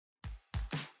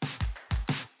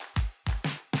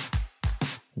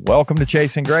Welcome to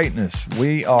Chasing Greatness.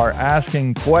 We are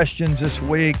asking questions this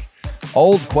week,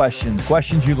 old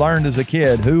questions you learned as a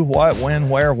kid: who, what, when,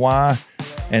 where, why,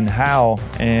 and how.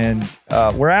 And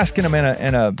we're asking them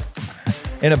in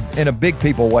a big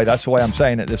people way. That's the way I'm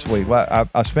saying it this week.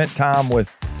 I spent time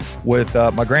with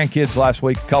my grandkids last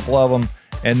week, a couple of them,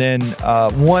 and then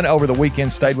one over the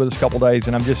weekend stayed with us a couple days.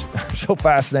 And I'm so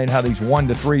fascinated how these 1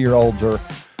 to 3 year olds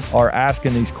are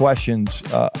asking these questions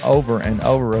over and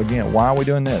over again. Why are we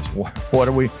doing this? What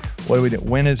are we doing?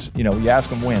 When is, you ask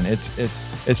them when.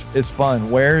 It's fun.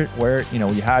 Where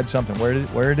you hide something.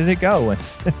 Where did it go? And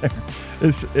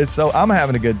it's so I'm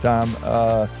having a good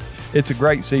time. It's a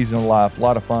great season of life, a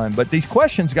lot of fun. But these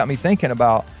questions got me thinking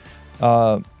about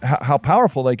how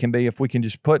powerful they can be if we can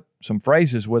just put some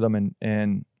phrases with them.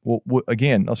 And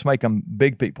again, let's make them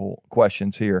big people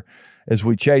questions here as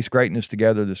we chase greatness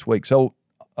together this week. So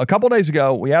a couple of days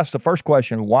ago, we asked the first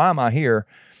question: why am I here?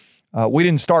 We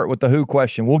didn't start with the who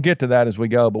question. We'll get to that as we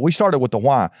go, but we started with the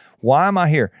why. Why am I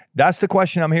here? That's the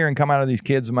question I'm hearing come out of these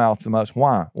kids' mouths the most.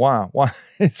 Why?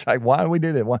 It's like, why do we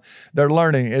do that? Why? They're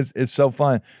learning. It's so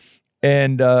fun.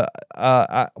 And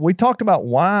we talked about,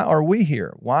 why are we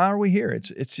here? Why are we here?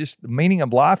 It's just the meaning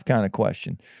of life kind of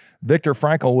question. Viktor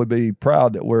Frankl would be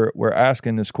proud that we're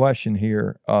asking this question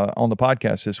here on the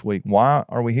podcast this week. Why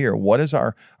are we here? What is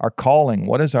our calling?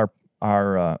 What is our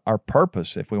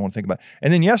purpose, if we want to think about it?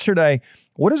 And then yesterday,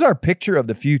 what is our picture of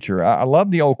the future? I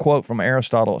love the old quote from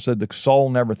Aristotle. It said, the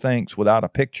soul never thinks without a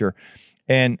picture.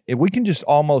 And if we can just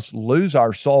almost lose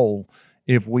our soul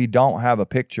if we don't have a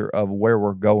picture of where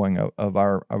we're going, of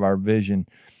our vision.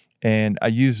 And I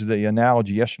used the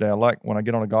analogy yesterday. I like when I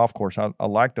get on a golf course, I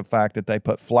like the fact that they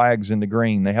put flags in the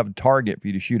green. They have a target for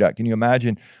you to shoot at. Can you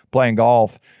imagine playing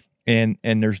golf and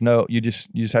there's no, you just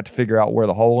have to figure out where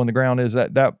the hole in the ground is?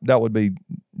 That would be,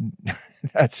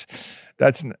 that's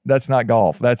not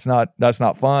golf. That's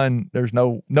not fun.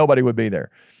 Nobody would be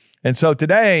there. And so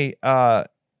today,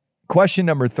 question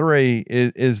number 3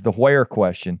 is the where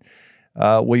question.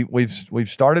 We've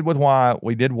started with why,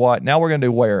 we did what, now we're going to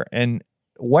do where. And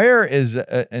where is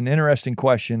an interesting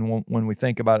question when we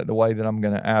think about it the way that I'm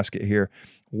going to ask it here.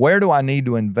 Where do I need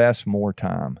to invest more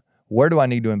time? Where do I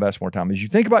need to invest more time? As you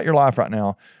think about your life right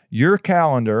now, your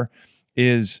calendar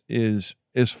is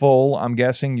full. I'm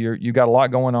guessing you got a lot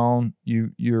going on.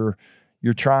 You're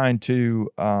trying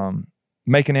to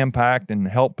make an impact and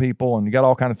help people, and you got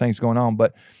all kind of things going on.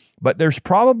 But there's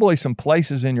probably some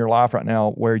places in your life right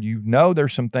now where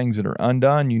there's some things that are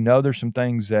undone. There's some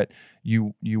things that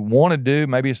you want to do.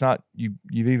 Maybe it's not you've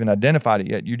even identified it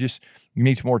yet. You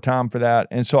need some more time for that.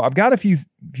 And so I've got a few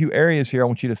areas here I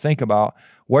want you to think about.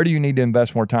 Where do you need to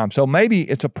invest more time? So maybe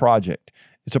it's a project.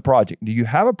 Do you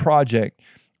have a project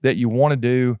that you want to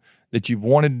do, that you've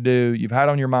wanted to do, you've had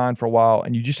on your mind for a while,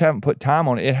 and you just haven't put time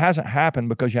on it? It hasn't happened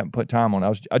because you haven't put time on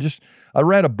it. I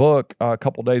read a book a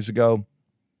couple days ago.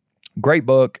 Great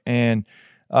book. And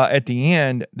at the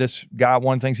end, this guy,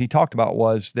 one of the things he talked about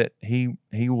was that he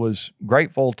was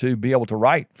grateful to be able to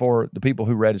write for the people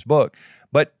who read his book.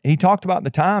 But he talked about the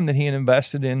time that he had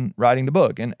invested in writing the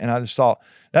book. And I just thought,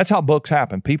 that's how books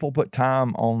happen. People put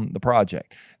time on the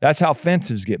project. That's how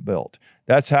fences get built.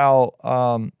 That's how,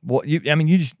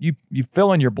 you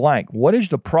fill in your blank. What is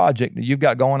the project that you've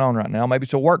got going on right now? Maybe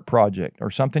it's a work project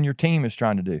or something your team is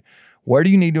trying to do. Where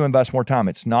do you need to invest more time?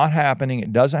 It's not happening.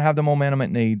 It doesn't have the momentum it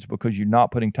needs because you're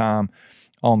not putting time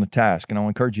on the task. And I'll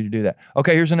encourage you to do that.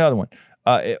 Okay, here's another one.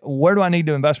 Where do I need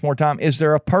to invest more time? Is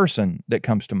there a person that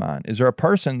comes to mind? Is there a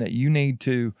person that you need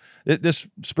to, this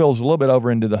spills a little bit over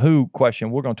into the who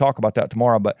question. We're going to talk about that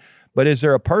tomorrow. But is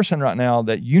there a person right now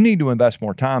that you need to invest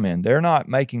more time in? They're not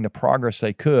making the progress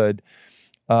they could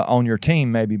on your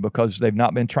team, maybe because they've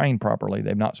not been trained properly.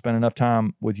 They've not spent enough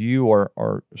time with you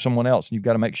or someone else. And you've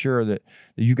got to make sure that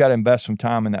you've got to invest some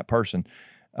time in that person.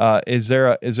 Is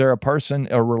there a person,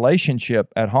 a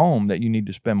relationship at home that you need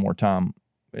to spend more time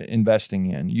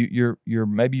investing in?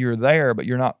 Maybe you're there, but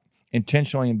you're not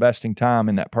intentionally investing time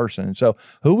in that person. And so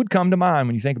who would come to mind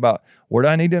when you think about where do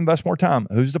I need to invest more time?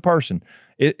 Who's the person?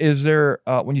 Is there,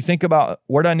 when you think about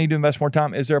where do I need to invest more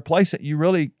time, is there a place that you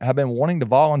really have been wanting to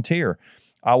volunteer?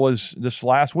 This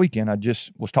last weekend, I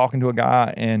just was talking to a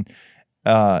guy, and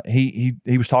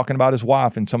he was talking about his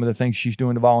wife and some of the things she's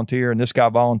doing to volunteer, and this guy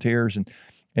volunteers,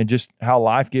 and just how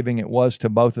life-giving it was to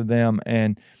both of them.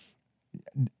 And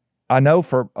I know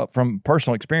from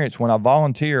personal experience, when I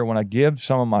volunteer, when I give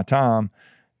some of my time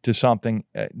to something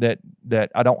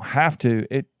that I don't have to,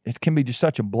 it can be just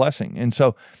such a blessing. And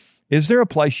so is there a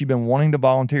place you've been wanting to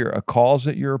volunteer, a cause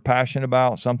that you're passionate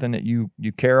about, something that you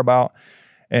care about?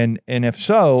 And if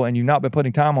so, and you've not been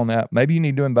putting time on that, maybe you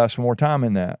need to invest more time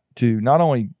in that. not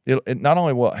only it not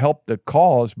only will help the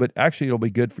cause, but actually it'll be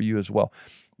good for you as well.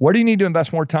 Where do you need to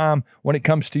invest more time when it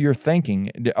comes to your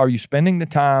thinking? Are you spending the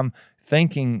time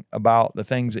thinking about the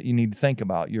things that you need to think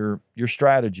about, your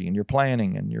strategy and your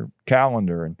planning and your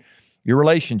calendar and your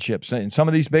relationships and some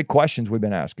of these big questions we've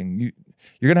been asking?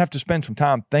 You're going to have to spend some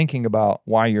time thinking about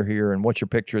why you're here and what's your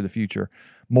picture of the future,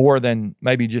 more than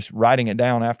maybe just writing it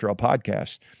down after a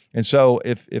podcast. And so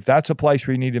if that's a place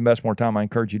where you need to invest more time, I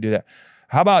encourage you to do that.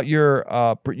 How about your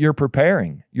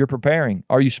preparing? You're preparing.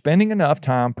 Are you spending enough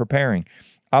time preparing?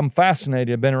 I'm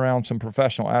fascinated. I've been around some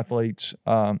professional athletes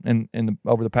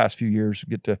over the past few years,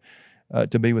 get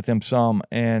to be with them some,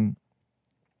 and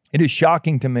it is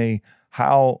shocking to me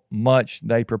how much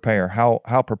they prepare,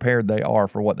 how prepared they are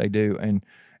for what they do, and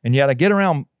yet I get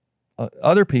around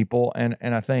other people, and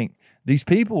I think these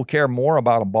people care more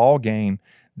about a ball game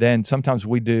than sometimes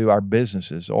we do our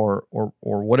businesses or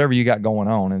whatever you got going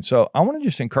on. And so I want to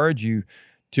just encourage you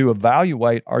to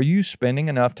evaluate: are you spending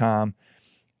enough time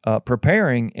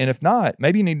preparing? And if not,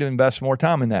 maybe you need to invest more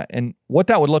time in that. And what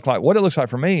that would look like, what it looks like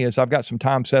for me is I've got some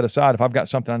time set aside. If I've got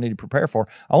something I need to prepare for,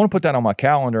 I want to put that on my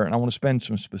calendar, and I want to spend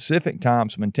some specific time,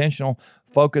 some intentional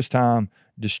focus time,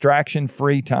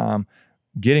 distraction-free time,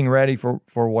 getting ready for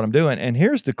what I'm doing. And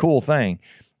here's the cool thing.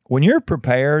 When you're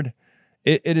prepared,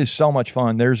 it is so much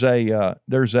fun. There's a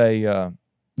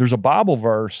Bible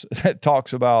verse that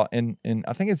talks about, and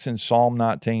I think it's in Psalm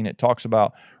 19, it talks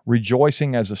about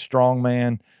rejoicing as a strong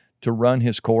man to run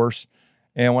his course.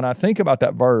 And when I think about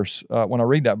that verse, when I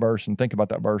read that verse and think about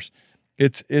that verse,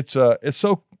 it's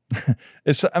so,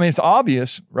 it's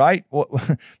obvious, right?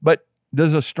 But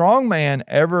does a strong man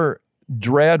ever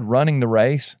dread running the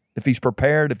race? If he's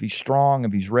prepared, if he's strong,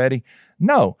 if he's ready?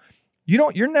 No.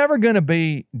 You're never going to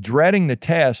be dreading the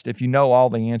test if you know all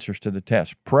the answers to the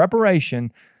test.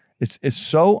 Preparation, it's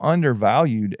so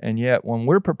undervalued, and yet when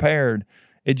we're prepared,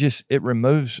 it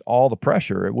removes all the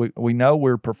pressure. We know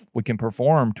we can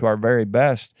perform to our very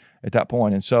best at that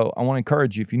point. And so I want to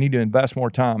encourage you, if you need to invest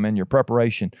more time in your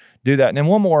preparation, do that. And then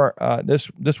one more, this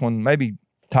one maybe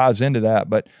ties into that,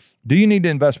 but do you need to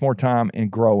invest more time in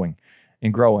growing?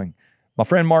 My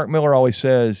friend Mark Miller always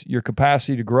says, your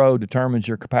capacity to grow determines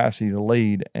your capacity to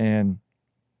lead. And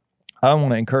I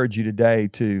want to encourage you today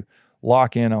to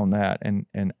lock in on that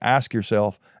and ask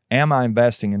yourself, am I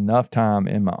investing enough time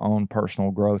in my own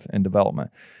personal growth and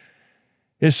development?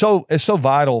 It's so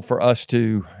vital for us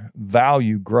to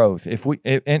value growth. If we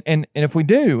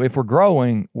if we're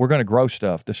growing, we're going to grow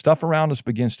stuff. The stuff around us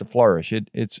begins to flourish.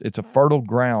 It's a fertile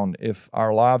ground if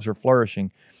our lives are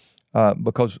flourishing.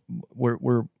 Because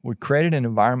we created an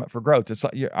environment for growth. It's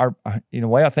like the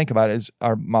way I think about it is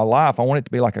my life. I want it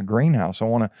to be like a greenhouse. I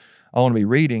want to be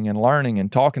reading and learning and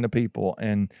talking to people,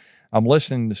 and I'm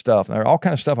listening to stuff. There are all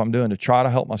kind of stuff I'm doing to try to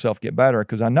help myself get better,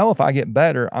 because I know if I get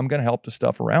better, I'm going to help the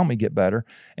stuff around me get better.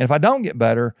 And if I don't get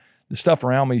better, the stuff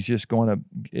around me is just going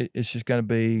to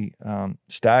be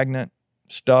stagnant,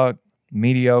 stuck,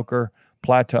 mediocre,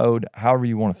 plateaued, however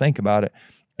you want to think about it.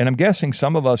 And I'm guessing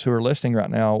some of us who are listening right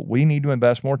now, we need to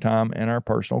invest more time in our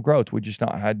personal growth. We just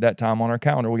not had that time on our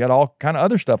calendar. We got all kind of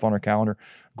other stuff on our calendar.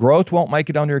 Growth won't make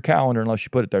it on your calendar unless you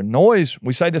put it there. Noise,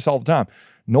 we say this all the time.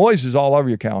 Noise is all over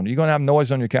your calendar. You're going to have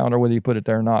noise on your calendar whether you put it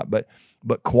there or not. But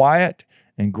quiet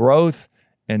and growth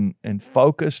and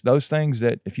focus, those things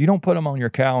that if you don't put them on your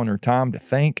calendar, time to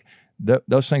think,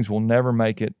 those things will never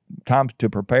make it. Time to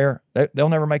prepare, they'll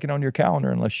never make it on your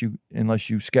calendar unless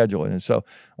you schedule it. And so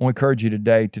I want to encourage you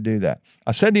today to do that.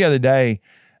 I said the other day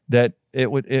that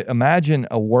imagine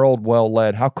a world well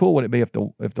led. How cool would it be if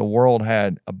the world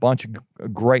had a bunch of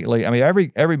great leaders? I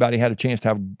mean, everybody had a chance to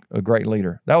have a great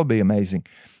leader. That would be amazing.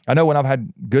 I know when I've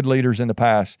had good leaders in the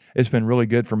past, it's been really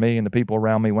good for me and the people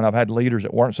around me. When I've had leaders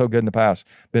that weren't so good in the past,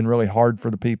 been really hard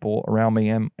for the people around me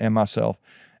and myself.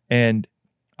 And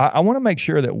I want to make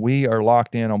sure that we are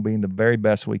locked in on being the very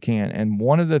best we can. And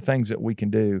one of the things that we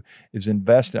can do is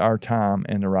invest our time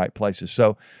in the right places.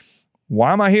 So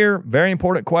why am I here? Very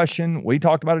important question. We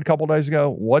talked about it a couple of days ago.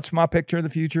 What's my picture of the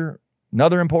future?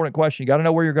 Another important question. You got to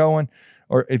know where you're going,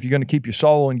 or if you're going to keep your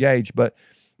soul engaged. But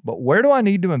where do I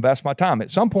need to invest my time? At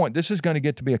some point, this is going to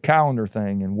get to be a calendar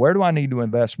thing. And where do I need to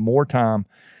invest more time?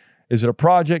 Is it a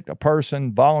project, a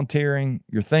person, volunteering,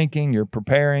 you're thinking, you're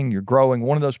preparing, you're growing,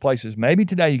 one of those places? Maybe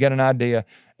today you got an idea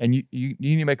and you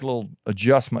need to make a little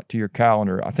adjustment to your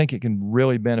calendar. I think it can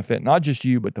really benefit not just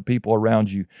you, but the people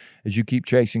around you as you keep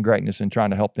chasing greatness and trying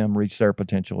to help them reach their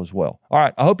potential as well. All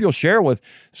right, I hope you'll share with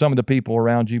some of the people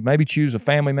around you. Maybe choose a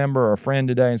family member or a friend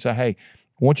today and say, hey,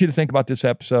 I want you to think about this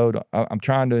episode. I'm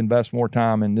trying to invest more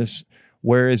time in this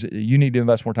Where is it you need to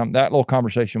invest more time? That little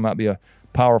conversation might be a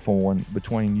powerful one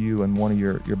between you and one of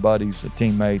your buddies, a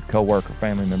teammate, coworker,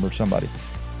 family member, somebody.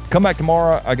 Come back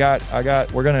tomorrow.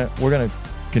 We're gonna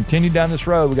continue down this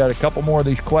road. We got a couple more of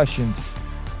these questions.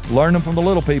 Learn them from the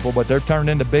little people, but they're turned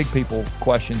into big people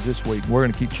questions this week. We're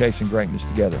gonna keep chasing greatness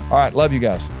together. All right, love you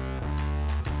guys.